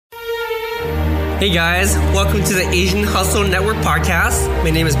Hey guys, welcome to the Asian Hustle Network podcast. My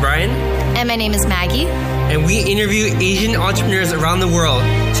name is Brian. And my name is Maggie. And we interview Asian entrepreneurs around the world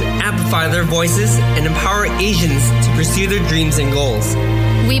to amplify their voices and empower Asians to pursue their dreams and goals.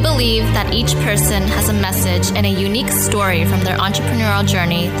 We believe that each person has a message and a unique story from their entrepreneurial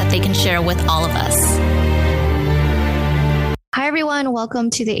journey that they can share with all of us. Hi, everyone. Welcome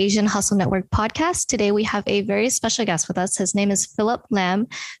to the Asian Hustle Network podcast. Today, we have a very special guest with us. His name is Philip Lam.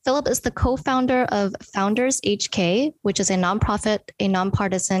 Philip is the co-founder of Founders HK, which is a nonprofit, a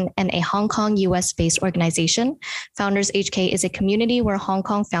nonpartisan, and a Hong Kong US-based organization. Founders HK is a community where Hong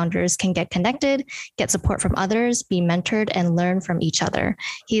Kong founders can get connected, get support from others, be mentored, and learn from each other.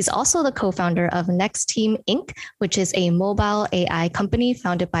 He's also the co-founder of Next Team Inc., which is a mobile AI company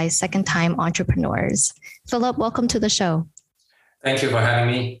founded by second-time entrepreneurs. Philip, welcome to the show. Thank you for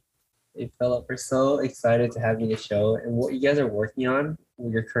having me. Hey, Philip, we're so excited to have you on the show. And what you guys are working on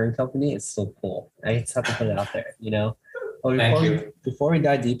with your current company is so cool. I just have to put it out there, you know? Before we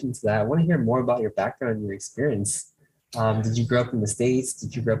dive deep into that, I want to hear more about your background and your experience. Did you grow up in the States?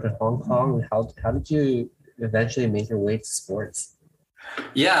 Did you grow up in Hong Kong? And how did you eventually make your way to sports?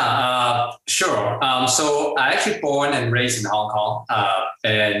 Yeah, sure. So I actually born and raised in Hong Kong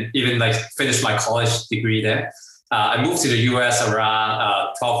and even finished my college degree there. I moved to the US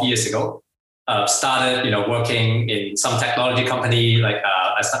around 12 years ago. Started, working in some technology company.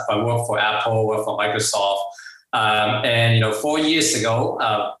 I worked for Apple, worked for Microsoft. And 4 years ago,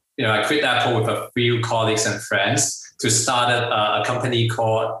 I quit Apple with a few colleagues and friends to start a company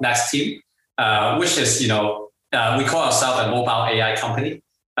called Next Team, which is, we call ourselves a mobile AI company.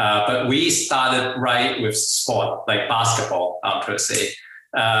 But we started right with sport, like basketball per se.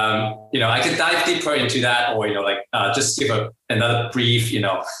 I could dive deeper into that, or just give another brief,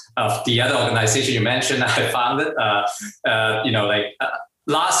 of the other organization you mentioned I founded.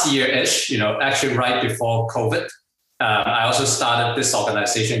 Last year-ish, actually right before COVID, I also started this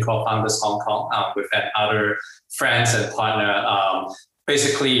organization called Founders Hong Kong with other friends and partner.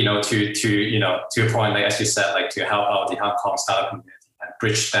 Basically, to a point, as you said, to help out the Hong Kong startup community and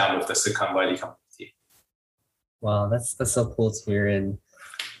bridge them with the Silicon Valley community. Wow, that's so cool to hear. And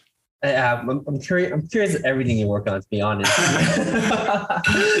I'm curious of everything you work on, to be honest.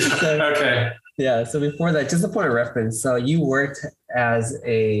 Okay. Yeah. So before that, just a point of reference. So you worked as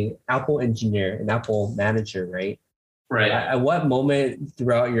an Apple engineer, an Apple manager, right? Right. At what moment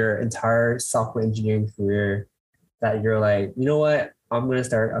throughout your entire software engineering career that you're like, you know what, I'm going to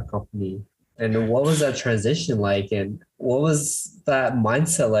start a company? And what was that transition like? And what was that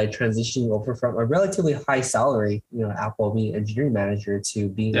mindset like, transitioning over from a relatively high salary, Apple being engineering manager, to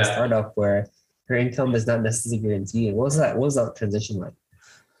being a startup where your income is not necessarily guaranteed? What was that transition like?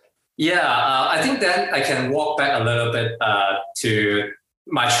 Yeah, I think that I can walk back a little bit to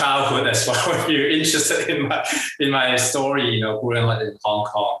my childhood as well. If you're interested in my story, growing up in Hong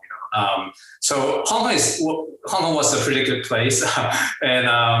Kong. So Hong Kong was a pretty good place, and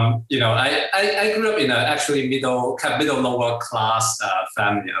I grew up in a actually middle lower class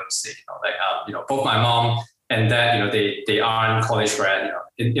family. I would say, both my mom and dad, they aren't college grad.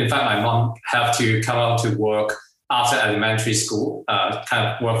 In fact, my mom have to come out to work after elementary school, kind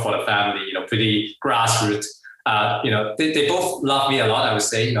of work for the family. Pretty grassroots. They both love me a lot, I would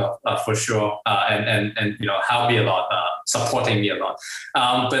say, for sure, and help me a lot, supporting me a lot.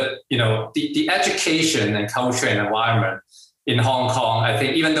 But the education and culture and environment in Hong Kong, I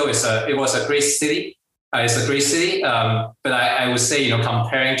think, even though it was a great city, but I would say,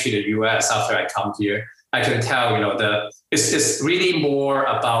 comparing to the US after I come here, I can tell, it's really more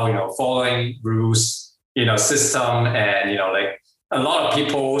about, following rules, system, and, a lot of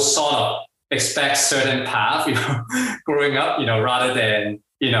people sort of expect certain path, growing up, rather than,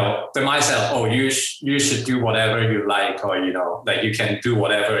 the mindset of, you should do whatever you like, or, you can do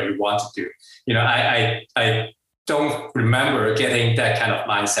whatever you want to do. I don't remember getting that kind of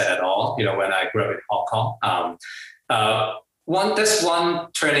mindset at all, when I grew up in Hong Kong. That's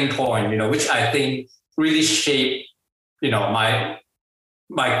one turning point, which I think really shaped, my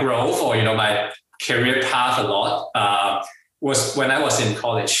growth, or, my career path a lot, was when I was in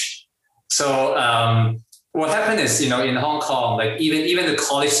college. So what happened is, in Hong Kong, even the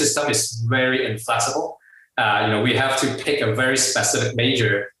college system is very inflexible. We have to pick a very specific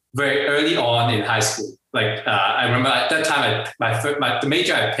major very early on in high school. I remember at that time, the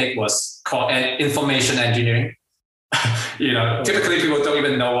major I picked was called information engineering. Typically people don't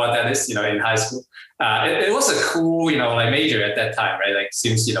even know what that is, in high school. It was a cool, major at that time, right?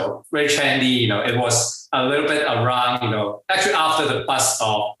 Seems, very trendy. It was a little bit around, actually after the bust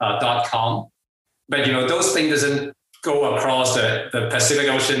of .com. But, those things doesn't go across the Pacific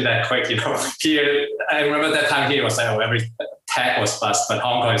Ocean that quick. Here, I remember that time here was like, every tech was bust, but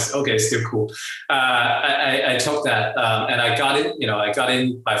Hong Kong is okay, still cool. I took that and I got it. I got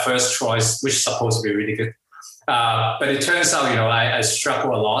in my first choice, which is supposed to be really good. But it turns out, I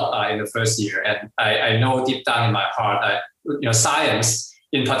struggle a lot in the first year, and I know deep down in my heart, science,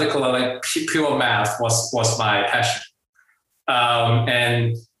 in particular, like pure math, was my passion.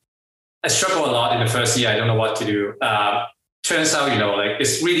 And I struggle a lot in the first year. I don't know what to do. Turns out,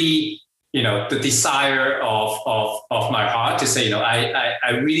 it's really, the desire of my heart to say,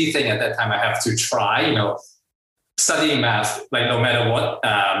 I really think at that time I have to try, studying math, like no matter what.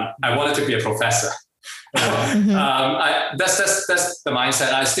 I wanted to be a professor. That's the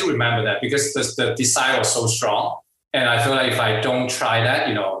mindset. I still remember that because the desire was so strong, and I feel like if I don't try that,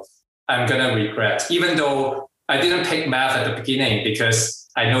 I'm gonna regret. Even though I didn't pick math at the beginning because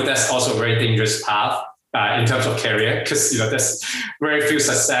I know that's also a very dangerous path in terms of career, because there's very few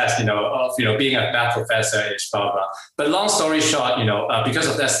success of being a math professor, blah blah. But long story short, because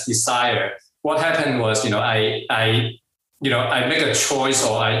of that desire, what happened was I make a choice,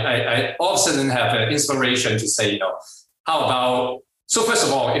 or I all of a sudden have an inspiration to say, how about, so first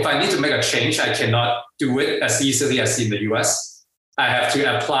of all, if I need to make a change, I cannot do it as easily as in the US. I have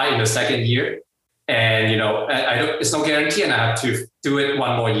to apply in the second year, and, it's no guarantee, and I have to do it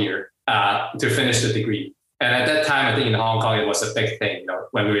one more year to finish the degree. And at that time, I think in Hong Kong, it was a big thing.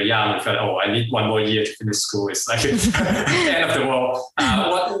 When we were young, we felt, I need one more year to finish school. It's like the end of the world.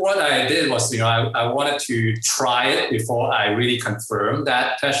 What I did was, I wanted to try it before I really confirm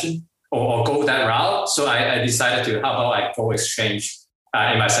that passion or go that route. So I decided to, how about I go exchange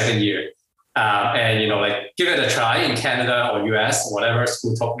in my second year and, give it a try in Canada or US or whatever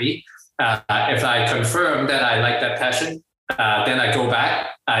school taught me. If I confirm that I like that passion, then I go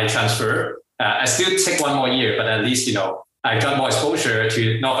back, I transfer. I still take one more year, but at least, I got more exposure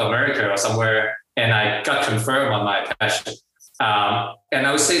to North America or somewhere, and I got confirmed on my passion. And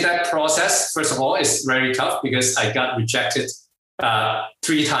I would say that process, first of all, is very tough because I got rejected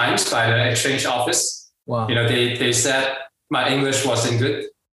 3 times by the exchange office. Wow. They said my English wasn't good.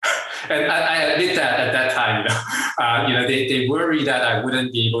 And I admit that at that time, they worry that I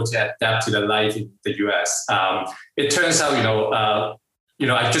wouldn't be able to adapt to the life in the US. It turns out,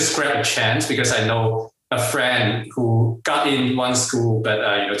 I just grabbed a chance because I know a friend who got in one school, but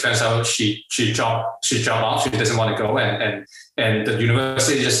turns out she dropped off. She doesn't want to go, and the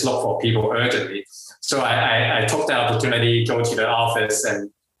university just looked for people urgently. So I took that opportunity, go to the office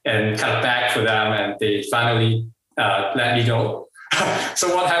and kind of beg for them, and they finally let me go.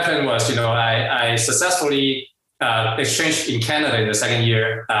 So what happened was, I successfully exchanged in Canada in the second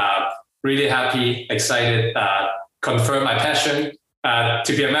year. Really happy, excited, confirmed my passion.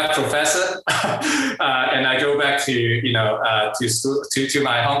 To be a math professor, and I go back to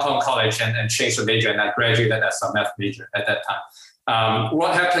my Hong Kong college and change the major, and I graduated as a math major at that time.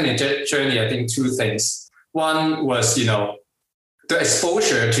 What happened in that journey? I think 2 things. One was, the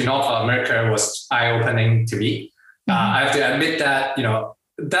exposure to North America was eye-opening to me. I have to admit that,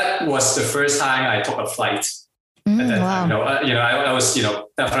 that was the first time I took a flight. At that time. I was,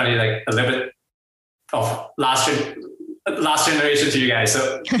 definitely like a little bit of last generation to you guys.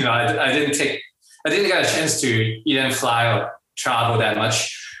 So, I didn't get a chance to even fly or travel that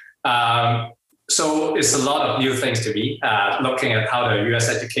much. So it's a lot of new things to me, looking at how the US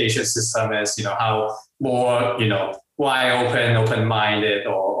education system is, how more, wide open-minded,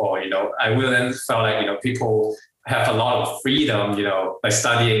 or I really felt like, people have a lot of freedom, by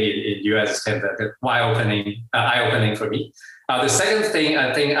studying in US is kind of eye-opening for me. The second thing,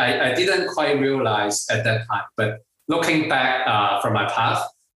 I think I didn't quite realize at that time, but looking back from my path,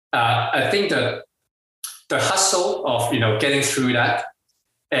 I think the hustle of getting through that,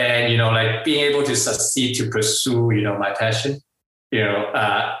 and like being able to succeed to pursue my passion,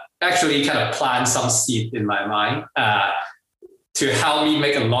 actually kind of plant some seed in my mind to help me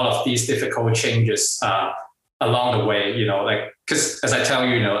make a lot of these difficult changes along the way. Because as I tell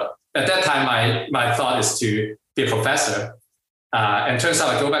you, at that time my thought is to be a professor, and turns out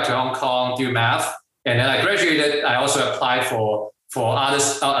I go back to Hong Kong, do math. And then I graduated. I also applied for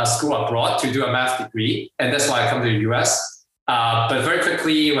a school abroad to do a math degree. And that's why I come to the US. But very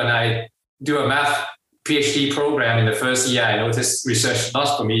quickly, when I do a math PhD program in the first year, I noticed research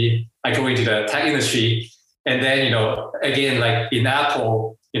not for me. I go into the tech industry. And then, again, like in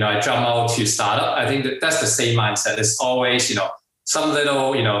Apple, I jump out to startup. I think that's the same mindset. It's always, some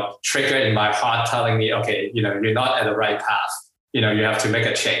little, trigger in my heart telling me, okay, you're not at the right path. You have to make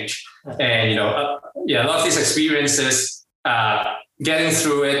a change. And, a lot of these experiences, getting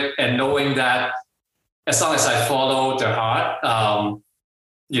through it and knowing that as long as I follow the heart,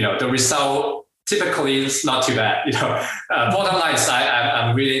 the result typically is not too bad. Bottom line is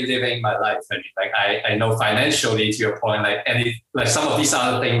I'm really living my life. I mean, like I know financially, to your point, like some of these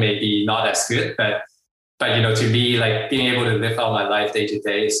other things may be not as good, but to me, like being able to live out my life day to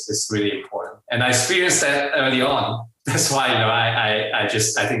day is really important. And I experienced that early on. That's why, I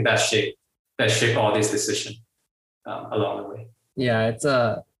think that shaped all these decisions along the way. Yeah, it's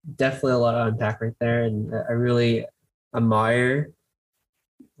definitely a lot to unpack right there. And I really admire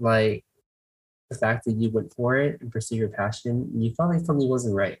like the fact that you went for it and pursued your passion. You felt like something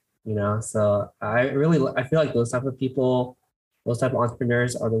wasn't right, So I feel like those type of people, those type of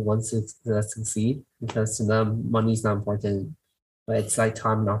entrepreneurs are the ones that succeed, because to them, money's not important, but it's like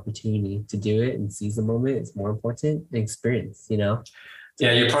time and opportunity to do it and seize the moment. It's more important than experience, Yeah,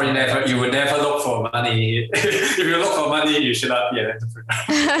 you would never look for money. If you look for money, you should not be an entrepreneur.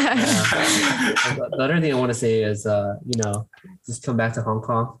 The other thing I want to say is, just come back to Hong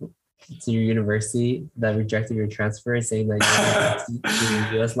Kong, to your university that rejected your transfer, saying that you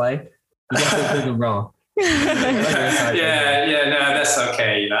want to US life. You definitely proved them wrong. No, that's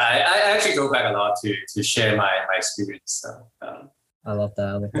okay. I actually go back a lot to share my experience. I love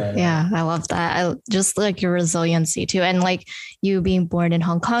that. Yeah, I love that. I just like your resiliency too. And like you being born in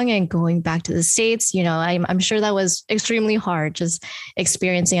Hong Kong and going back to the States, I'm sure that was extremely hard, just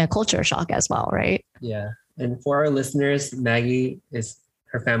experiencing a culture shock as well, right? Yeah. And for our listeners,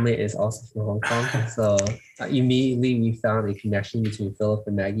 her family is also from Hong Kong. So immediately we found a connection between Philip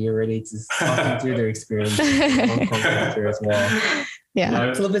and Maggie already, just talking through their experience in Hong Kong culture as well. Yeah.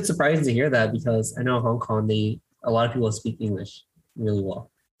 It's a little bit surprising to hear that, because I know Hong Kong, a lot of people speak English really well,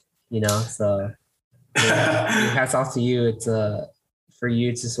 so hats off to you. It's for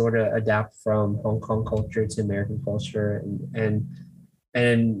you to sort of adapt from Hong Kong culture to American culture,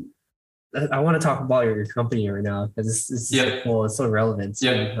 and I want to talk about your company right now, because it's so cool. It's so relevant.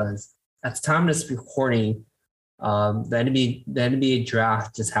 Because at the time of this recording, the NBA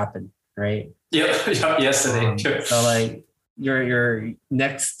draft just happened, right? Yesterday. So like your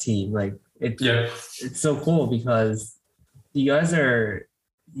next team, like it's so cool, because you guys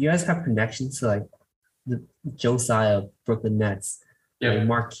have connections to like the Josiah of Brooklyn Nets, like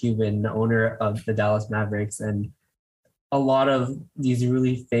Mark Cuban, the owner of the Dallas Mavericks, and a lot of these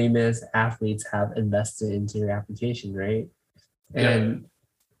really famous athletes have invested into your application, right? And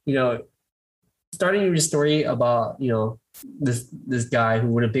starting your story about this guy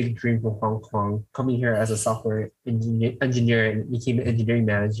who had a big dream from Hong Kong, coming here as a software engineer and became an engineering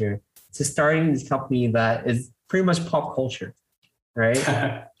manager, to starting this company that is pretty much pop culture, right?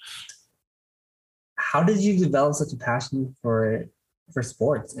 How did you develop such a passion for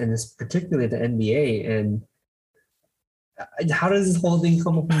sports, and particularly the NBA? And how does this whole thing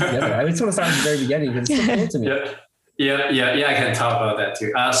come up together? I just want to start at the very beginning, because it's so cool to me. Yeah, I can talk about that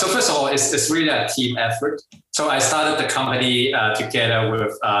too. So first of all, it's really a team effort. So I started the company together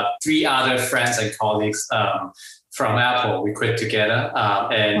with 3 other friends and colleagues from Apple. We quit together,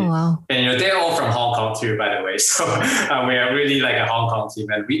 and they're all from Hong Kong too, by the way. So we are really like a Hong Kong team,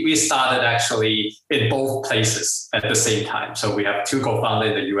 and we started actually in both places at the same time. So we have 2 co-founders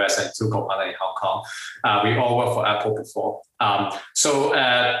in the US and 2 co-founders in Hong Kong. We all worked for Apple before.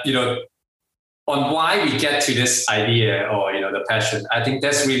 On why we get to this idea, or the passion, I think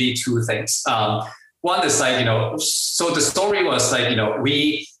there's really 2 things. One is like so the story was like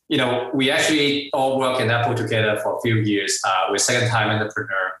we actually all work in Apple together for a few years. We're second-time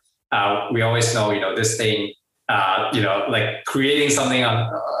entrepreneur. We always know this thing, like creating something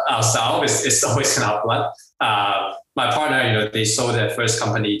on ourselves is always in our blood. My partner, they sold their first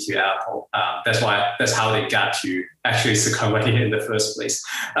company to Apple. That's how they got to actually Silicon Valley in the first place.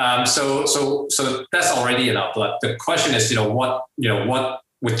 So that's already in our blood. The question is, what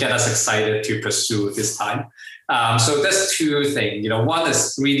would get us excited to pursue this time? So there's 2 things. One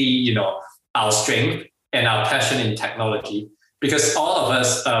is really, our strength and our passion in technology, because all of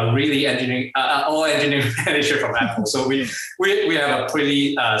us are really all engineering manager from Apple. So we have a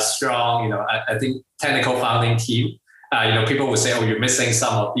pretty strong, I think technical founding team. People would say, oh, you're missing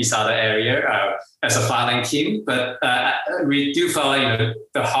some of these other areas as a founding team, but we do feel like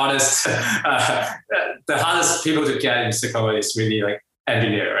the hardest people to get in Silicon Valley is really like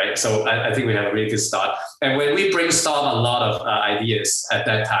engineer, right? So I think we have a really good start. And when we brainstorm a lot of ideas at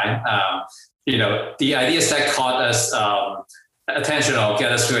that time, the ideas that caught us attention or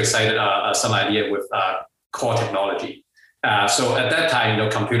get us too excited are some idea with core technology. So at that time,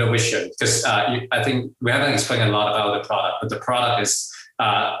 computer vision, because I think we haven't explained a lot about the product, but the product is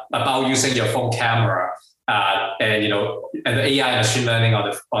about using your phone camera and the AI machine learning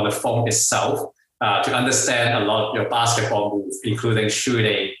on the phone itself to understand a lot of your basketball moves, including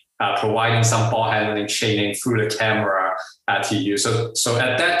shooting, providing some ball handling, chaining through the camera to you. So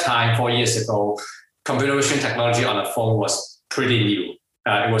at that time, 4 years ago, computer vision technology on a phone was pretty new.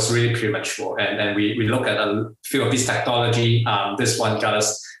 It was really premature. And then we look at a few of these technology. This one got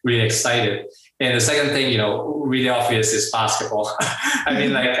us really excited. And the second thing, really obvious is basketball. I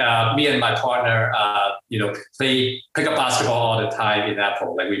mean, me and my partner, pick up basketball all the time in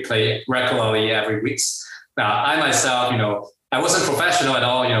Apple. Like we play regularly every week. I myself, I wasn't professional at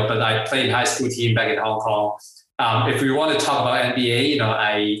all, but I played in high school team back in Hong Kong. If we want to talk about NBA,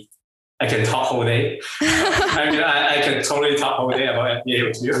 I can talk whole day. I can totally talk whole day about NBA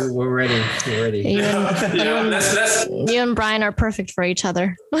with you. We're ready. You and Brian are perfect for each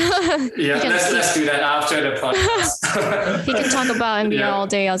other. Let's do that after the podcast. He can talk about NBA all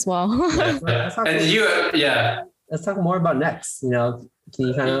day as well. Let's talk more about Next. Can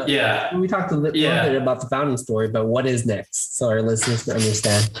you kind of we talked a little bit about the founding story, but what is Next so our listeners can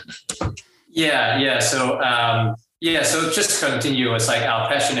understand? So just to continue, it's like our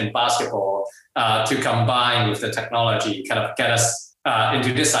passion in basketball to combine with the technology kind of get us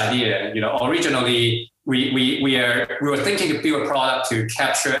into this idea. Originally we were thinking to build a product to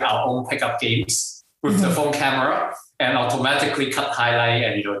capture our own pickup games with the phone camera and automatically cut highlight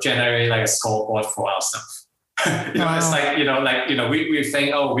and generate like a scoreboard for ourselves. It's like we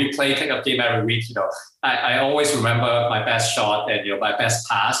think, we play pickup game every week. I always remember my best shot and my best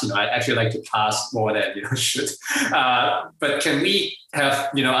pass. I actually like to pass more than shoot. But can we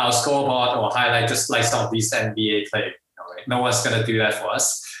have our scoreboard or highlight just like some of these NBA players? No one's gonna do that for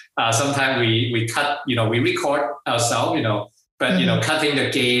us. Sometimes we cut. We record ourselves. But cutting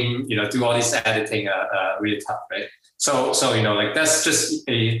the game. Do all this editing. Really tough, right? So that's just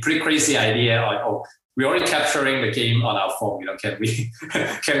a pretty crazy idea. We're already capturing the game on our phone. Can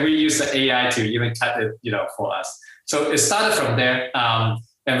we use the AI to even cut it, for us? So it started from there, and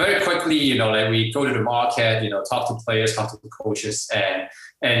very quickly, we go to the market, talk to players, talk to the coaches, and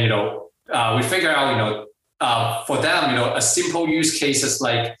we figure out, for them, a simple use case is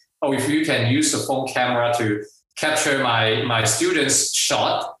like, if you can use the phone camera to capture my student's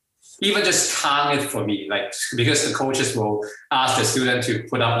shot. Even just count it for me, because the coaches will ask the student to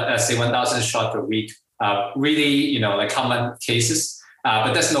put up, say, 1,000 shots per week. Really, common cases,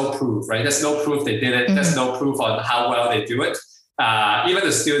 but there's no proof, right? There's no proof they did it. Mm-hmm. There's no proof on how well they do it. Even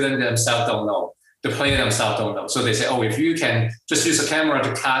the student themselves don't know. The player themselves don't know. So they say, if you can just use a camera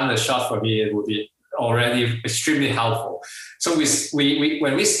to count the shot for me, it would be already extremely helpful. So we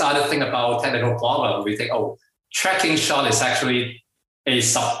when we started thinking about technical problem, we think, tracking shot is actually a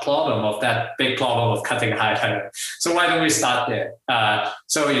sub-problem of that big problem of cutting highlight. So why don't we start there?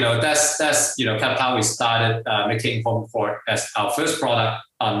 That's kind of how we started making HomeCourt as our first product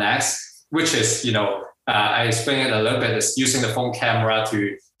on Next, which is, I explained it a little bit, is using the phone camera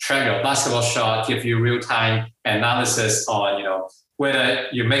to track your basketball shot, give you real-time analysis on, whether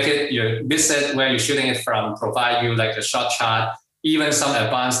you make it, you miss it, where you're shooting it from, provide you like the shot chart, even some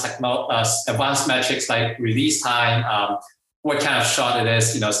advanced metrics like release time, what kind of shot it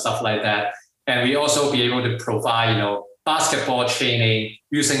is, stuff like that. And we also be able to provide, basketball training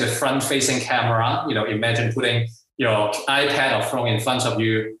using the front-facing camera. Imagine putting your iPad or phone in front of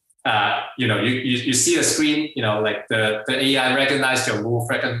you. You see the screen, the AI recognize your move,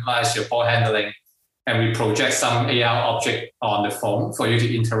 recognize your ball handling, and we project some AI object on the phone for you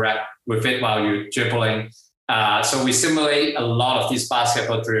to interact with it while you're dribbling. So we simulate a lot of these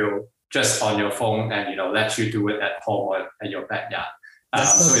basketball drill just on your phone and, let you do it at home or at your backyard.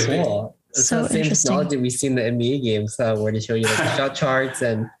 That's so cool. It's the same technology we see in the NBA games where they show you the shot charts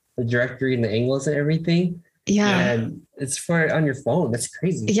and the directory and the angles and everything. Yeah. And it's for on your phone. That's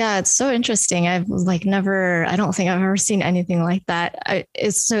crazy. Yeah, it's so interesting. I don't think I've ever seen anything like that.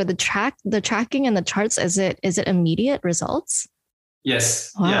 So the tracking and the charts, is it immediate results?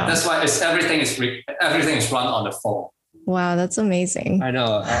 Yes. Wow. Yeah. That's why everything is run on the phone. Wow, that's amazing. I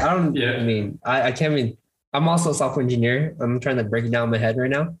know. I can't mean, I'm also a software engineer. I'm trying to break it down in my head right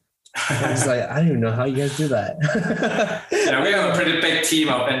now. I'm just like, I don't even know how you guys do that. We have a pretty big team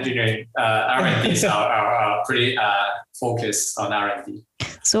of engineering. R&Ds are pretty focused on R&D.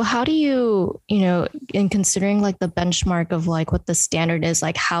 So how do you, in considering like the benchmark of like what the standard is,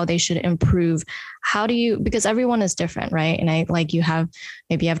 like how they should improve, because everyone is different, right? And you have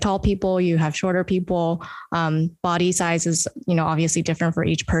tall people, you have shorter people, body size is, obviously different for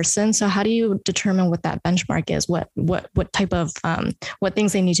each person. So how do you determine what that benchmark is? What type of, what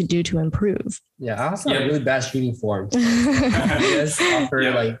things they need to do to improve? Yeah, I also have Yep. really bad shooting form. You just offer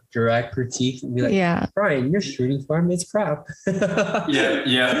Yeah. like direct critique and be like, Yeah. Brian, your shooting form is crap.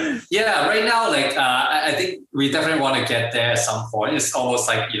 Yeah. Right now, like I think we definitely want to get there at some point. It's almost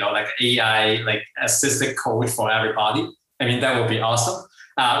like like AI, like assisted coach for everybody. I mean, that would be awesome.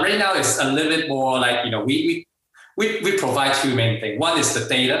 Right now, it's a little bit more like we provide two main things. One is the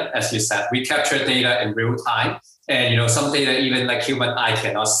data, as you said, we capture data in real time, and some data even like human eye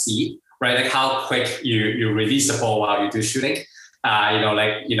cannot see, right? Like how quick you release the ball while you do shooting.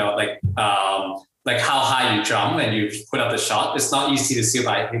 Like how high you jump and you put up the shot. It's not easy to see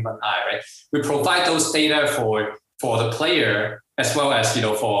by human eye, right? We provide those data for the player as well as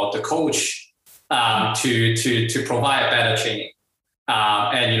for the coach to provide a better training.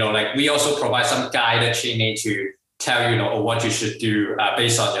 And we also provide some guided training to tell you what you should do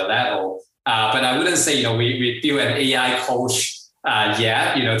based on your level. But I wouldn't say we build an AI coach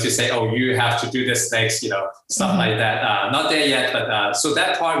yet, to say, oh, you have to do this next, stuff like that. Not there yet, but so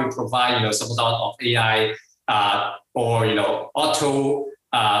that part we provide, some sort of AI or auto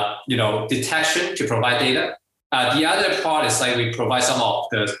detection to provide data. The other part is like we provide some of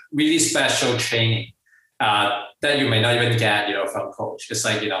the really special training that you may not even get, from coach. It's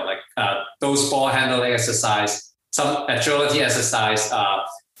like those ball handling exercise, some agility exercise.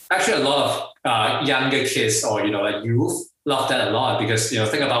 Actually, a lot of younger kids or like youth love that a lot because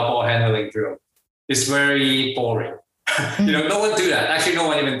think about ball handling drill. It's very boring. No one do that. Actually, no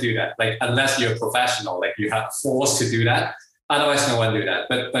one even do that. Like unless you're a professional, like you have forced to do that. Otherwise, no one do that.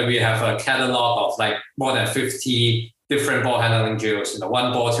 But we have a catalog of like more than 50 different ball handling drills.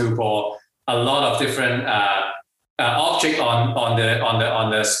 One ball, two ball, a lot of different object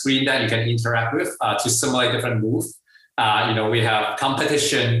on the screen that you can interact with to simulate different moves. We have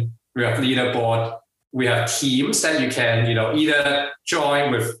competition, we have leaderboard, we have teams that you can either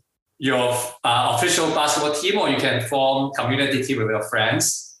join with your official basketball team or you can form community team with your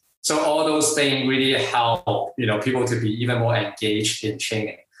friends. So all those things really help people to be even more engaged in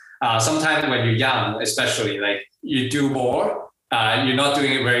training. Sometimes when you're young, especially like you do more, you're not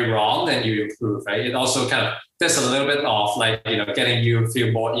doing it very wrong, then you improve, right? It also kind of there's a little bit of like getting you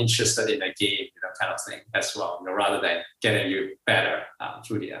feel more interested in the game, kind of thing as well, rather than getting you better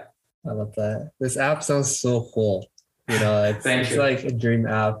through the app. I love that. This app sounds so cool. It's like a dream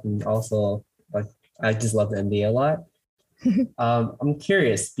app, and also like I just love the NBA a lot. I'm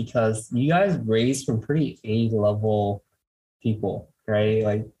curious because you guys raised from pretty A-level people, right?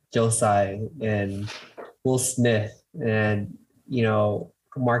 Like Josai and Will Smith and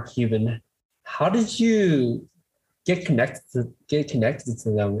Mark Cuban. How did you get connected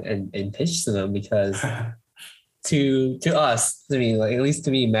to them and pitch to them? Because to us, I mean, like at least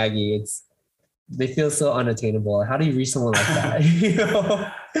to me, Maggie, they feel so unattainable. How do you reach someone like that?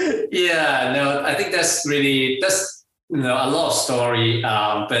 Yeah, no, I think that's a lot of story.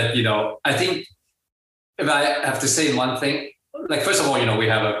 But I think if I have to say one thing, like first of all, we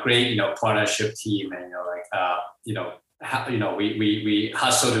have a great partnership team, and we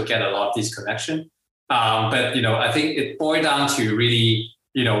hustle to get a lot of this connection. But I think it boils down to really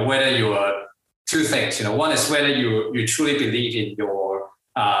whether you are two things. One is whether you truly believe in your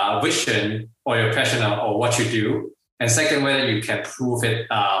vision or your passion or what you do, and second, whether you can prove it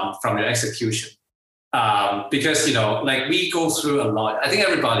from your execution. Because like we go through a lot. I think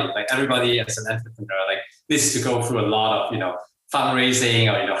everybody as an entrepreneur like needs to go through a lot of fundraising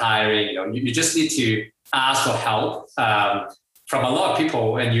or hiring. You just need to ask for help from a lot of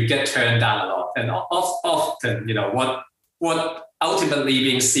people, and you get turned down a lot. And often, what ultimately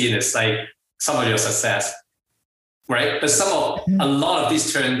being seen is like some of your success, right? But a lot of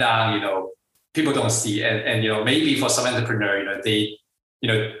these turned down, people don't see, and maybe for some entrepreneur, they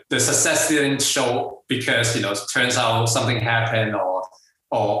the success didn't show because it turns out something happened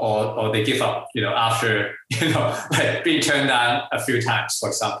or they give up after like being turned down a few times, for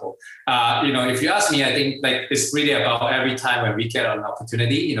example. If you ask me, I think like it's really about every time when we get an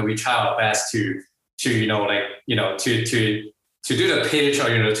opportunity, we try our best to do the pitch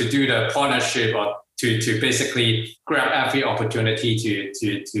or to do the partnership or to basically grab every opportunity to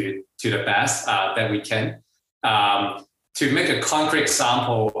the best that we can. To make a concrete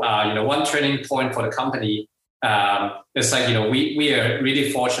example, one turning point for the company, it's like, we are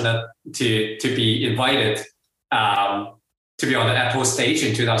really fortunate to be invited to be on the Apple stage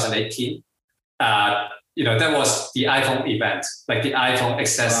in 2018. That was the iPhone event, like the iPhone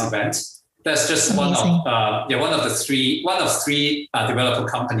XS event. That's just one of three developer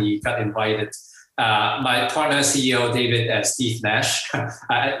company got invited. My partner, CEO David and Steve Nash.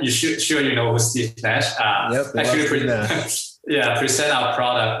 Sure you know who Steve Nash. Yep, actually, present our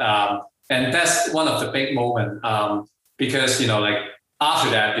product. And that's one of the big moments because, like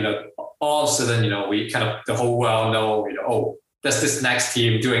after that, all of a sudden, we kind of, the whole world know, oh, there's this next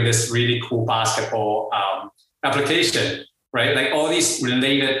team doing this really cool basketball application, right? Like all these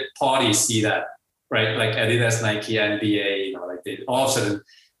related parties see that, right? Like Adidas, Nike, NBA, like they all of a sudden,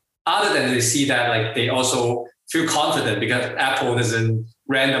 other than they see that, like they also feel confident because Apple doesn't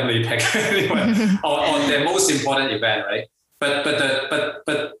randomly pick anyone on their most important event, right? But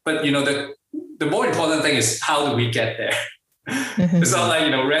the more important thing is how do we get there? It's not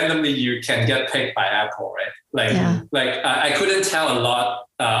like randomly you can get picked by Apple, right? I couldn't tell a lot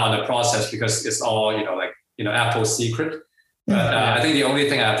on the process because it's all Apple's secret. But I think the only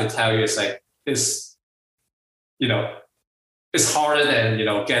thing I have to tell you is it's harder than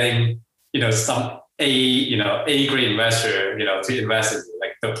getting some A grade investor to invest in you.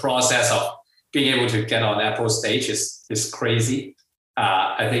 Like the process of being able to get on Apple's stage is crazy.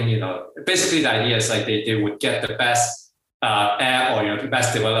 I think basically the idea is like they would get the best app or the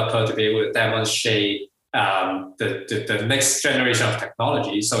best developer to be able to demonstrate the next generation of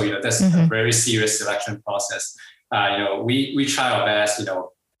technology. So that's a very serious selection process. We try our best.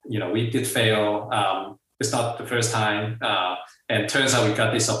 We did fail. It's not the first time, and turns out we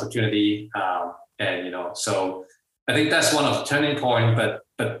got this opportunity. So I think that's one of the turning point. But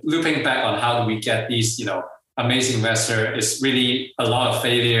looping back on how do we get these amazing investor is really a lot of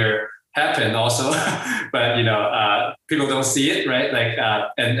failure happen also, but people don't see it, right? Like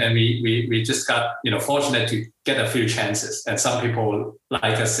and we just got fortunate to get a few chances, and some people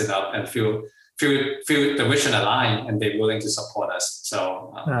like us enough and feel the vision align and they're willing to support us.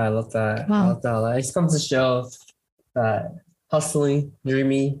 So I love that. Wow. I love that. It just comes to show that hustling,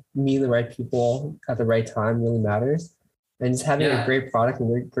 dreaming, meeting the right people at the right time really matters. And just having a great product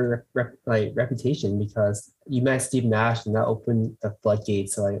and great reputation, because you met Steve Nash and that opened the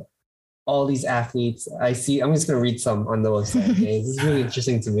floodgates. So like all these athletes I see, I'm just going to read some on the website. Okay? This is really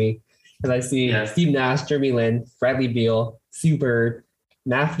interesting to me because I see Steve Nash, Jeremy Lin, Bradley Beal, Sue Bird,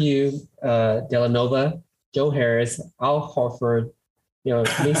 Matthew Delanova, Joe Harris, Al Horford,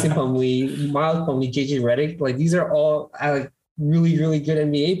 Mason Plumlee, Miles Plumlee, JJ Redick. Like these are all really, really good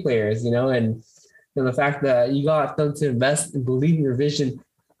NBA players, and the fact that you got them to invest and believe in your vision.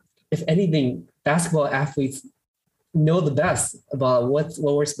 If anything, basketball athletes know the best about what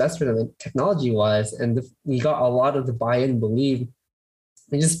works best for them technology-wise, and you got a lot of the buy-in and believe.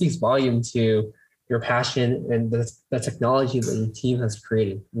 It just speaks volume to your passion and the technology that your team has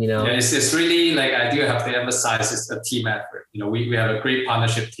created. It's really like I do have to emphasize it's a team effort. We have a great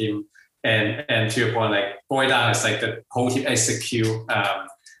partnership team, and to your point, like boil down, it's like the whole team execute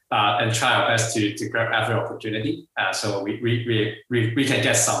and try our best to grab every opportunity. So we can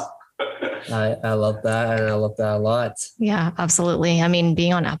get some. I love that, and I love that a lot. Yeah, absolutely. I mean,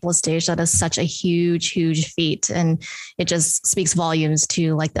 being on Apple's stage, that is such a huge feat, and it just speaks volumes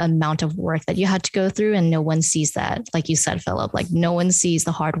to like the amount of work that you had to go through, and no one sees that. Like you said, Philip, like no one sees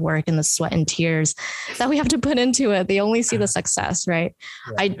the hard work and the sweat and tears that we have to put into it. They only see the success, right?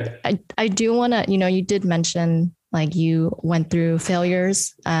 Yeah. I do want to, you did mention like you went through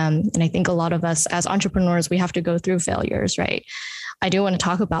failures, and I think a lot of us as entrepreneurs, we have to go through failures, right? I do want to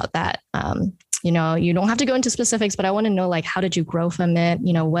talk about that. You don't have to go into specifics, but I want to know, like, how did you grow from it?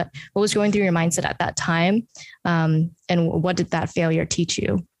 What was going through your mindset at that time? And what did that failure teach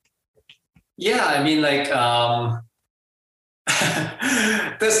you? Yeah, I mean, like,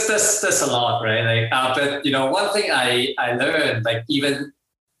 there's a lot, right? Like, but one thing I learned, like,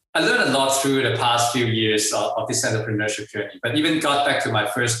 I learned a lot through the past few years of this entrepreneurship journey, but even got back to my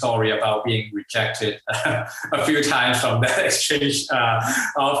first story about being rejected a few times from the exchange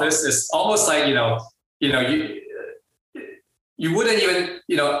office. It's almost like, you wouldn't even,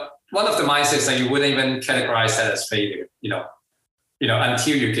 one of the mindsets that you wouldn't even categorize that as failure,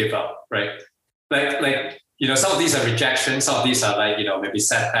 until you give up, right? Like, some of these are rejections, some of these are like, maybe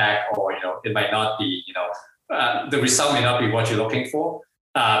setback, or, it might not be, the result may not be what you're looking for.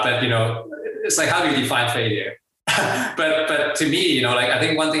 But it's like, how do you define failure? but to me, like, I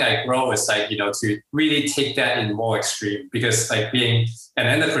think one thing I grow is like, to really take that in more extreme, because like being an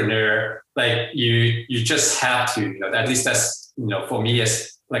entrepreneur, like you just have to, at least that's, for me,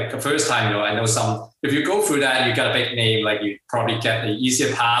 it's like the first time, I know if you go through that, you got a big name, like you probably get the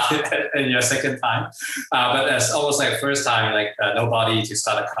easier path in your second time. But that's almost like first time, like nobody to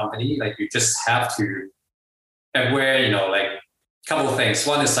start a company, like you just have to, and where, like, couple of things.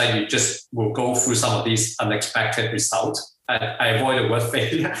 One is like you just will go through some of these unexpected results. I avoid the word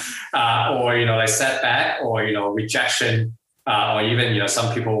failure, or like setback, or rejection, or even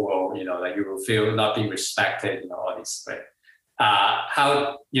some people will like you will feel not being respected, all these, right?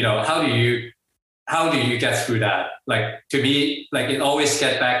 how do you get through that? Like, to me, like, it always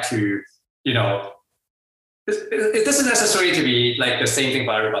get back to, it doesn't necessarily to be like the same thing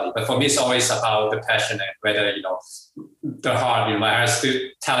for everybody, but for me, it's always about the passion and whether, the heart, my heart's still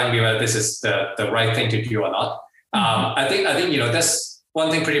telling me whether this is the right thing to do or not. I think, that's one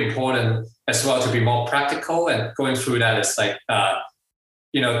thing pretty important as well, to be more practical, and going through that is like,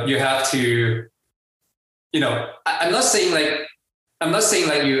 you have to, I'm not saying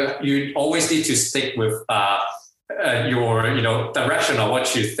like you always need to stick with your direction or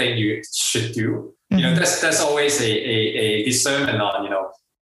what you think you should do. There's always a discernment on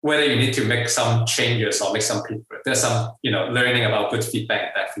whether you need to make some changes or make some people. There's some learning about good feedback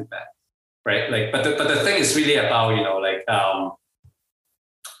and bad feedback, right? Like, but the thing is really about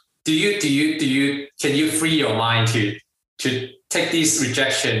can you free your mind to take this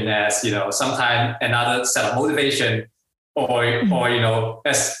rejection as sometimes another set of motivation, or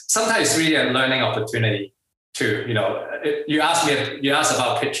as sometimes it's really a learning opportunity too. You asked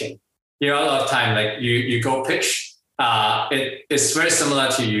about pitching. A lot of time, like you go pitch, it's very similar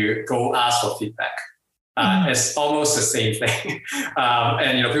to you go ask for feedback. It's almost the same thing.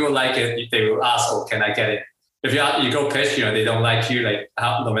 And people like it, they will ask, "Oh, can I get it?" If you go pitch, they don't like you. Like,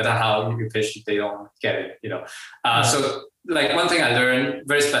 no matter how you pitch, they don't get it. So like one thing I learned,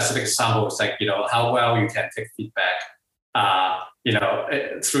 very specific example, is like how well you can take feedback.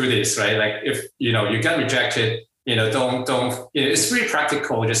 Through this, right? Like if you get rejected, don't. It's really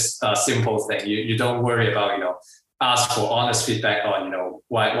practical, just a simple thing. You don't worry about ask for honest feedback on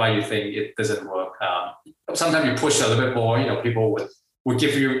why you think it doesn't work. Sometimes you push a little bit more. People would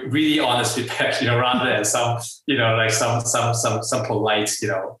give you really honest feedback. Rather than some like some polite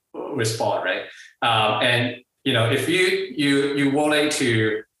response, right? And if you're willing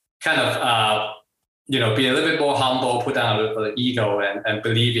to kind of be a little bit more humble, put down a little bit of ego, and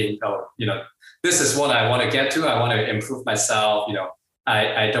believe in this is what I want to get to. I want to improve myself.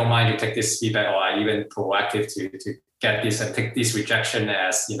 I don't mind to take this feedback, or I even proactive to get this and take this rejection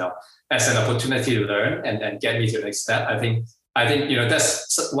as as an opportunity to learn and get me to the next step. I think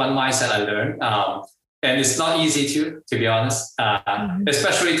that's one mindset I learned, and it's not easy to be honest,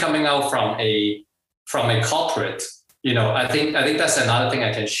 especially coming out from a corporate. I think that's another thing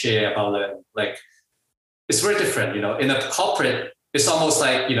I can share about learning. Like, it's very different. In a corporate, it's almost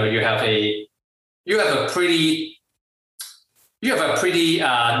like you have a pretty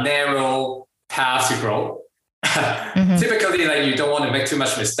narrow path to grow. Typically, like, you don't want to make too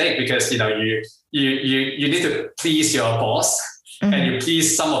much mistake, because you need to please your boss and you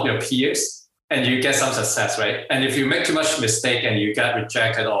please some of your peers, and you get some success, right? And if you make too much mistake and you get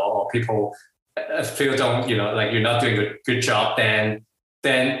rejected, or people feel like you're not doing a good job, then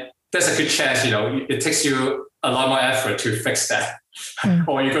there's a good chance it takes you a lot more effort to fix that,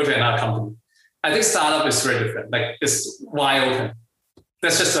 or you go to another company. I think startup is very different. Like, it's wide open.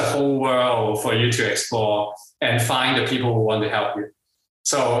 There's just a whole world for you to explore and find the people who want to help you.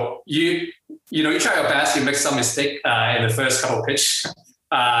 So you try your best. You make some mistake in the first couple of pitch.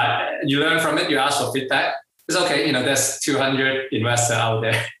 You learn from it. You ask for feedback. It's okay. There's 200 investors out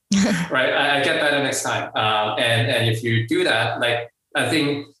there, right? I get better next time. And if you do that, like, I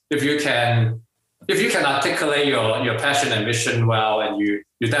think if you can articulate your passion and vision well, and you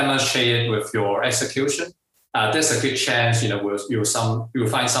demonstrate it with your execution, there's a good chance you'll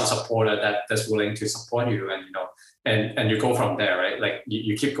find some supporter that's willing to support you, and you go from there, right? Like,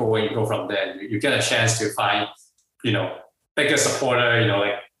 you keep going, you go from there, you get a chance to find bigger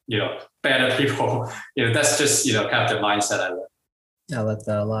supporter, better people. That's just kind of the mindset I learned. I like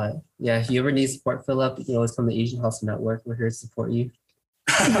that a lot. Yeah, if you ever need support, Philip, you can always come to Asian Hustle Network. We're here to support you.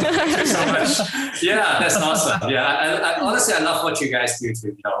 Thank you so much. Yeah, that's awesome. Yeah, I honestly, I love what you guys do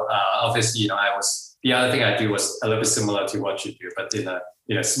too. Obviously, the other thing I do was a little bit similar to what you do, but in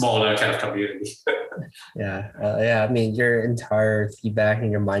a smaller kind of community. Yeah. I mean, your entire feedback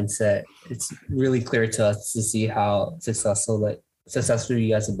and your mindset, it's really clear to us to see how successful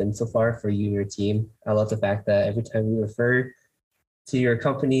you guys have been so far for you and your team. I love the fact that every time we refer to your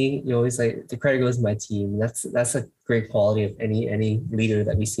company, you always like, the credit goes to my team. That's a great quality of any leader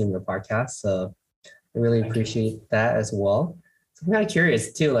that we see in the podcast. So I really appreciate that as well. So I'm kind of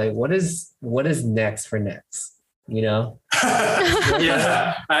curious too, like, what is next for Next? Yeah,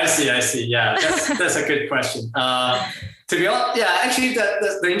 I see. Yeah, that's a good question. To be honest, yeah, actually,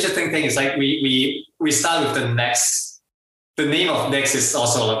 the interesting thing is, like, we start with the Next. The name of Next is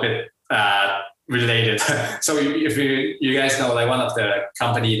also a little bit related. So if you guys know, like, one of the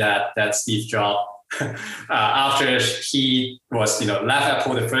company that Steve Jobs, after he was left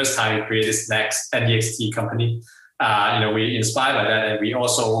Apple the first time, he created this Next NEXT company. we inspired by that, and we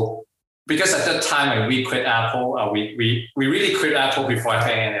also, because at that time when we quit Apple, we really quit Apple before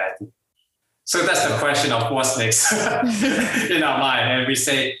having any idea. So that's the question of what's next in our mind. And we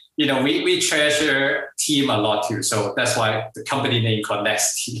say, we treasure team a lot too. So that's why the company name called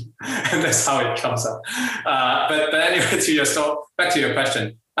Next Team. And that's how it comes up. But anyway, back to your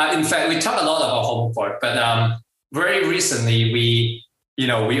question. In fact, we talk a lot about HomeCourt, but very recently we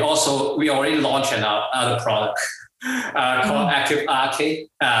already launched another product called Active Arcade,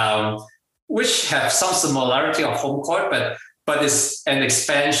 which have some similarity of HomeCourt, but it's an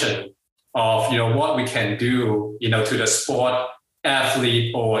expansion of what we can do to the sport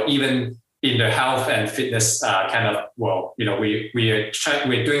athlete or even in the health and fitness kind of world.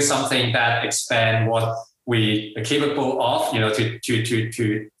 We're doing something that expand what we are capable of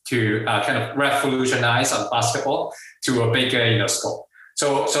to kind of revolutionize on basketball to a bigger scope.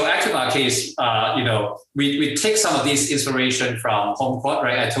 So Active Arcade is, we take some of these inspiration from HomeCourt,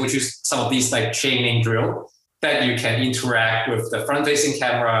 right? I told you some of these like chaining drill that you can interact with the front-facing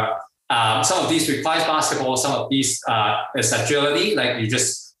camera. Some of these requires basketball. Some of these is agility, like you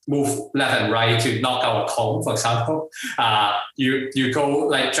just move left and right to knock out a cone, for example. You go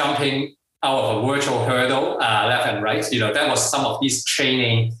like jumping out of a virtual hurdle, left and right. That was some of these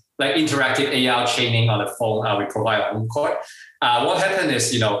training, like interactive AR training on the phone we provide on HomeCourt. What happened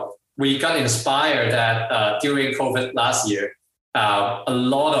is, we got inspired that during COVID last year, a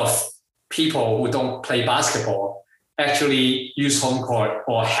lot of people who don't play basketball actually use HomeCourt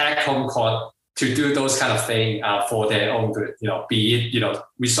or hack HomeCourt to do those kind of things for their own good. Be it,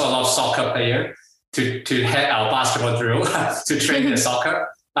 we saw a lot of soccer players to hack our basketball drill to train their soccer.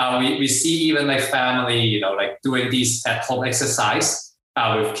 We see even like family, like doing these at home exercise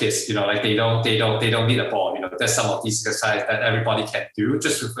with kids. Like they don't need a ball. There's some of these exercises that everybody can do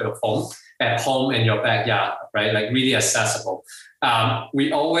just with your phone at home in your backyard, right? Like really accessible.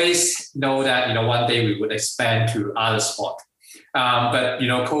 We always know that one day we would expand to other sports. But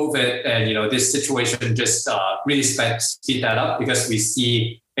COVID and this situation just really speed that up because we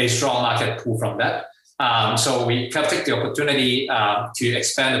see a strong market pull from that. So we can take the opportunity to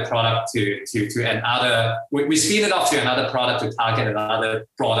expand the product to another. We speed it up to another product to target another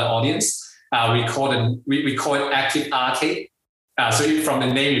broader audience. We call it Active Arcade. So from the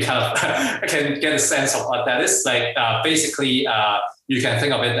name, you kind of can get a sense of what that is. Like basically, you can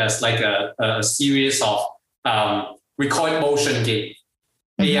think of it as like a series of we call it motion game,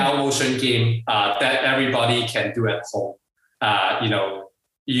 AR motion game that everybody can do at home.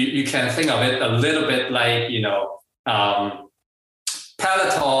 You can think of it a little bit like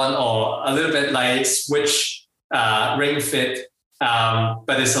Peloton or a little bit like Switch, Ring Fit,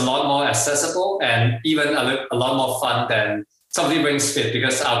 but it's a lot more accessible and even a lot more fun than something Rings Fit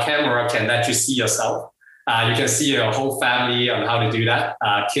because our camera can let you see yourself. You can see your whole family on how to do that.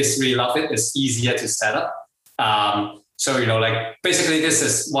 Kids really love it. It's easier to set up. So like basically this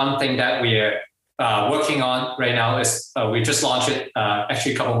is one thing that we're working on right now. Is we just launched it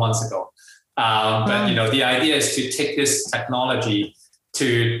actually a couple months ago. But the idea is to take this technology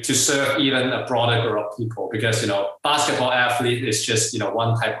to serve even a broader group of people because basketball athlete is just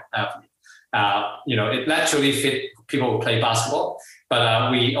one type of athlete. It naturally fit people who play basketball,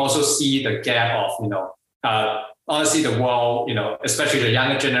 but we also see the gap of honestly the world, especially the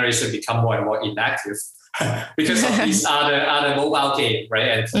younger generation become more and more inactive because of these other mobile game,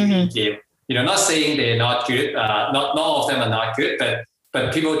 right, and TV game. Not saying they're not good, not all of them are not good,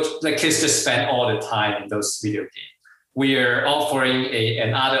 but people like kids just spend all the time in those video games. We are offering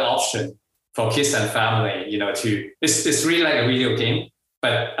another option for kids and family, it's really like a video game,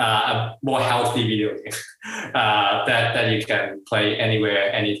 but a more healthy video game that you can play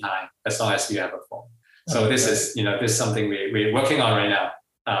anywhere, anytime, as long as you have a phone. So this is this is something we're working on right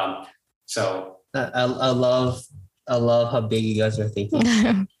now. So I love how big you guys are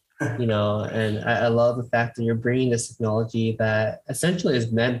thinking. And I love the fact that you're bringing this technology that essentially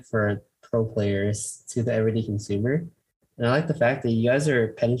is meant for pro players to the everyday consumer. And I like the fact that you guys are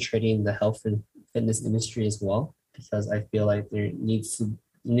penetrating the health and fitness industry as well, because I feel like there needs to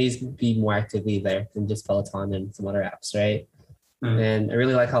be more activity there than just Peloton and some other apps, right? And I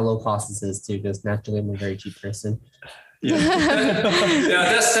really like how low cost this is too, because naturally I'm a very cheap person. Yeah,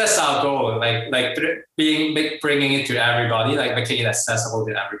 that's our goal. Like bringing it to everybody, like making it accessible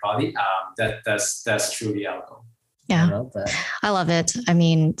to everybody. That's truly our goal. Yeah, I love it. I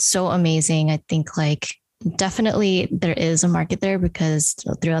mean, so amazing. I think like definitely there is a market there because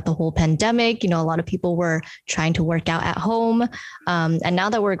throughout the whole pandemic, a lot of people were trying to work out at home. And now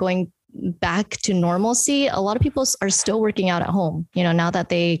that we're going back to normalcy, a lot of people are still working out at home, now that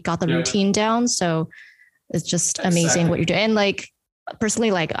they got the routine down. So It's just amazing what you're doing. And like,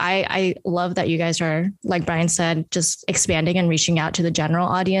 personally, like I love that you guys are, like Brian said, just expanding and reaching out to the general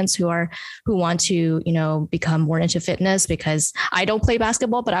audience who want to, you know, become more into fitness, because I don't play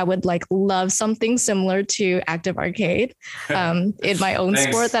basketball, but I would like love something similar to Active Arcade in my own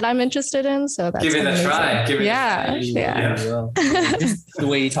sport that I'm interested in. So that's give it amazing. a try. Yeah. Just the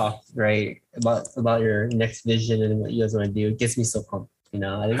way you talk, right, about your next vision and what you guys want to do, it gets me so pumped. You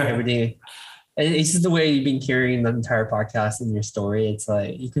know, I think everything. And it's just the way you've been carrying the entire podcast and your story. It's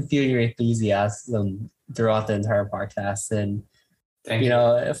like you can feel your enthusiasm throughout the entire podcast. And you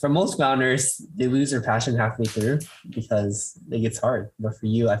know, for most founders, they lose their passion halfway through because it gets hard. But for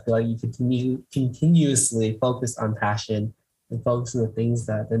you, I feel like you continuously focus on passion and focus on the things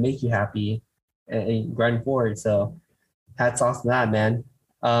that make you happy and grind forward. So hats off to that, man.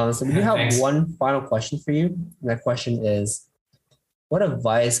 So we do have one final question for you. And that question is, what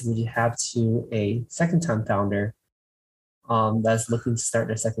advice would you have to a second-time founder that's looking to start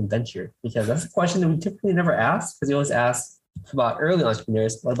their second venture? Because that's a question that we typically never ask, because we always ask about early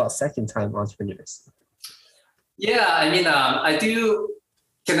entrepreneurs. What about second-time entrepreneurs? Yeah, I mean, I do.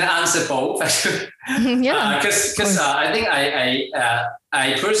 Can I answer both? Yeah. Because I think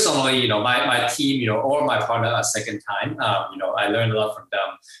I personally, you know, my team, you know, or my partner are second time. You know, I learned a lot from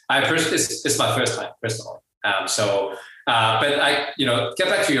them. It's my first time personally. But I, you know, get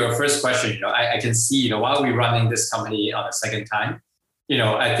back to your first question, you know, I can see, you know, while we're running this company on a second time, you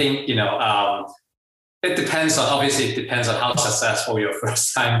know, I think, you know, it depends on how successful your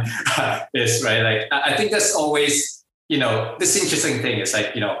first time is, right? Like, I think that's always, you know, this interesting thing is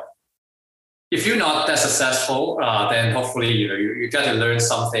like, you know, if you're not that successful, then hopefully, you know, you got to learn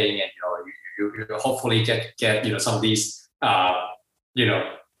something, and, you know, you hopefully get, you know, some of these, you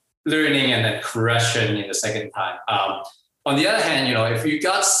know, learning and then correction in the second time. On the other hand, you know, if you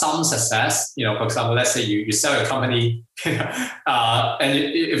got some success, you know, for example, let's say you sell your company, and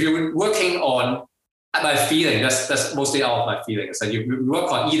if you're working on my feeling, that's mostly out of my feeling. It's like you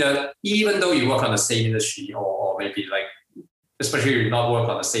work on even though you work on the same industry, or maybe like, especially if you not work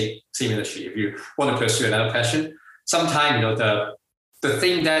on the same industry, if you want to pursue another passion, sometimes, you know, the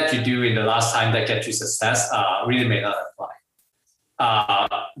thing that you do in the last time that gets you success really may not apply.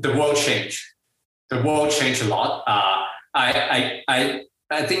 The world changed. The world changed a lot.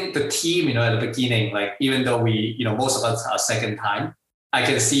 I think the team, you know, at the beginning, like, even though we, you know, most of us are second time, I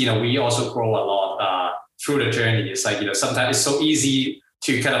can see, you know, we also grow a lot through the journey. It's like, you know, sometimes it's so easy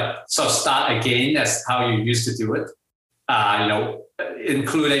to kind of sort of start again as how you used to do it. You know,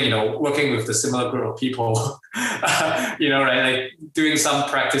 including, you know, working with the similar group of people, you know, right? Like doing some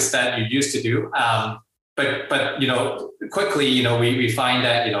practice that you used to do. But you know, quickly, you know, we find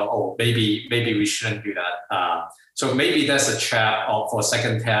that, you know, oh, maybe we shouldn't do that. So maybe that's a trap for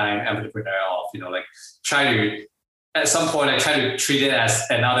second-time entrepreneur of, you know, like try to, at some point, I try to treat it as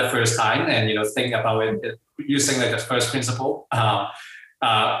another first time, and, you know, think about it using like the first principle.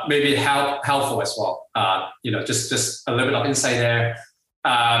 Maybe helpful as well. You know, just a little bit of insight there.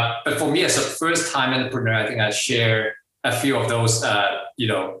 But for me as a first-time entrepreneur, I think I share a few of those, you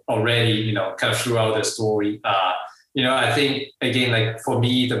know, already, you know, kind of throughout the story. You know, I think, again, like for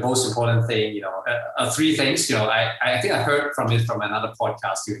me, the most important thing, you know, three things, you know, I think I heard from another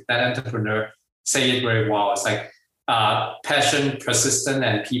podcast, that entrepreneur say it very well. It's like passion, persistent,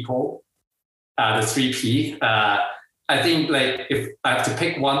 and people, the 3P. I think, like, if I have to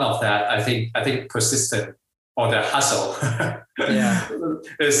pick one of that, I think persistent, or the hustle,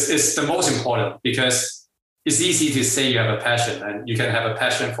 is the most important, because it's easy to say you have a passion, and you can have a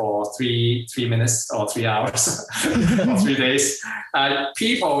passion for three minutes or 3 hours or 3 days.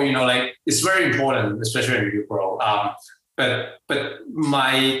 People, you know, like, it's very important, especially when you grow. But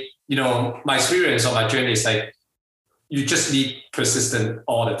my experience or my journey is like, you just need persistent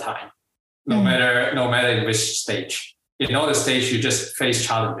all the time, no matter in which stage. In all the stage, you just face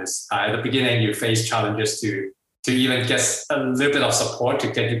challenges. At the beginning, you face challenges to even get a little bit of support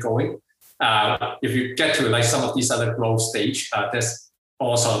to get you going. If you get to like some of these other growth stage, there's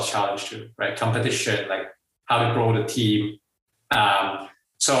also a challenge too, right? Competition, like how to grow the team.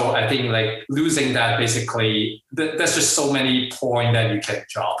 So I think, like, losing that, basically, there's just so many points that you can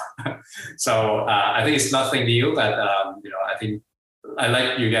drop. So I think it's nothing new, but you know, I think I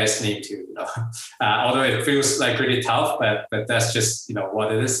like you guys' name too. You know? Although it feels like really tough, but that's just, you know,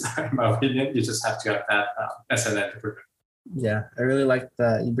 what it is. In my opinion, you just have to have that as an entrepreneur. Yeah, I really like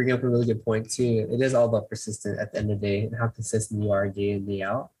that. You bring up a really good point too. It is all about persistent at the end of the day, and how consistent you are day in, day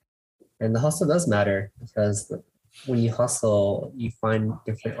out. And the hustle does matter, because when you hustle, you find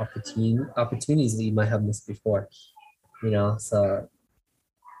different opportunities that you might have missed before. You know, so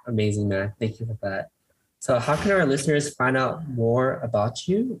amazing, man. Thank you for that. So how can our listeners find out more about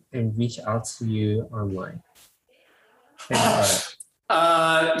you and reach out to you online? Yeah,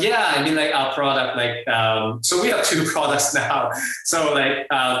 I mean, like our product, like, so we have two products now. So like,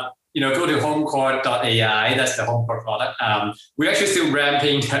 go to homecore.ai. That's the Homecore product. We're actually still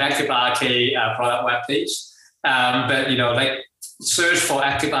ramping the ActiveRK product webpage. But, like search for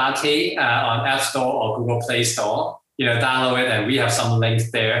ActiveRK on App Store or Google Play Store. Download it, and we have some links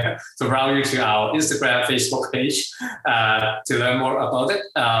there to route you to our Instagram, Facebook page to learn more about it.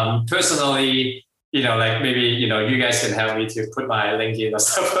 Personally, like maybe, you guys can help me to put my LinkedIn or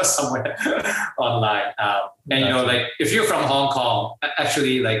stuff somewhere online. And, like if you're from Hong Kong,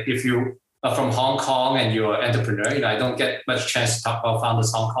 actually, like if you are from Hong Kong and you're an entrepreneur, I don't get much chance to talk about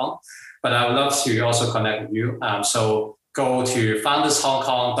Founders Hong Kong, but I would love to also connect with you. So go to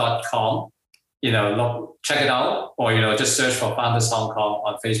foundershongkong.com. Check it out, or, just search for Founders Hong Kong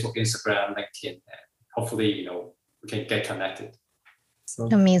on Facebook, Instagram, LinkedIn, and hopefully, we can get connected.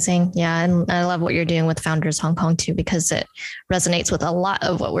 Amazing. Yeah. And I love what you're doing with Founders Hong Kong too, because it resonates with a lot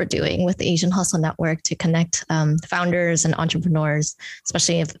of what we're doing with the Asian Hustle Network to connect founders and entrepreneurs,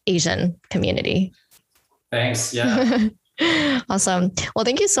 especially of Asian community. Thanks. Yeah. Awesome. Well,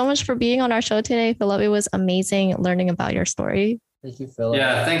 thank you so much for being on our show today, Philip. It was amazing learning about your story. Thank you, Philip.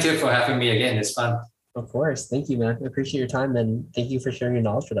 Yeah, thank you for having me again. It's fun. Of course. Thank you, man. I appreciate your time, and thank you for sharing your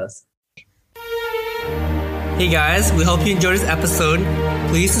knowledge with us. Hey guys, we hope you enjoyed this episode.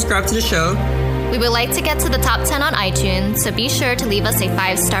 Please subscribe to the show. We would like to get to the top 10 on iTunes, so be sure to leave us a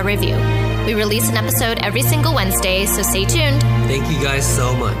 5-star review. We release an episode every single Wednesday, so stay tuned. Thank you guys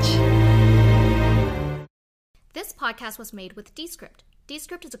so much. This podcast was made with Descript.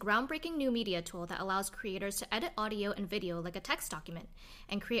 Descript is a groundbreaking new media tool that allows creators to edit audio and video like a text document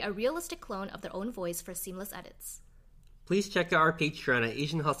and create a realistic clone of their own voice for seamless edits. Please check out our Patreon at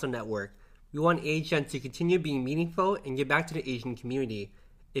Asian Hustle Network. We want Asian to continue being meaningful and give back to the Asian community.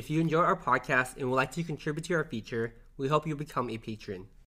 If you enjoy our podcast and would like to contribute to our feature, we hope you become a patron.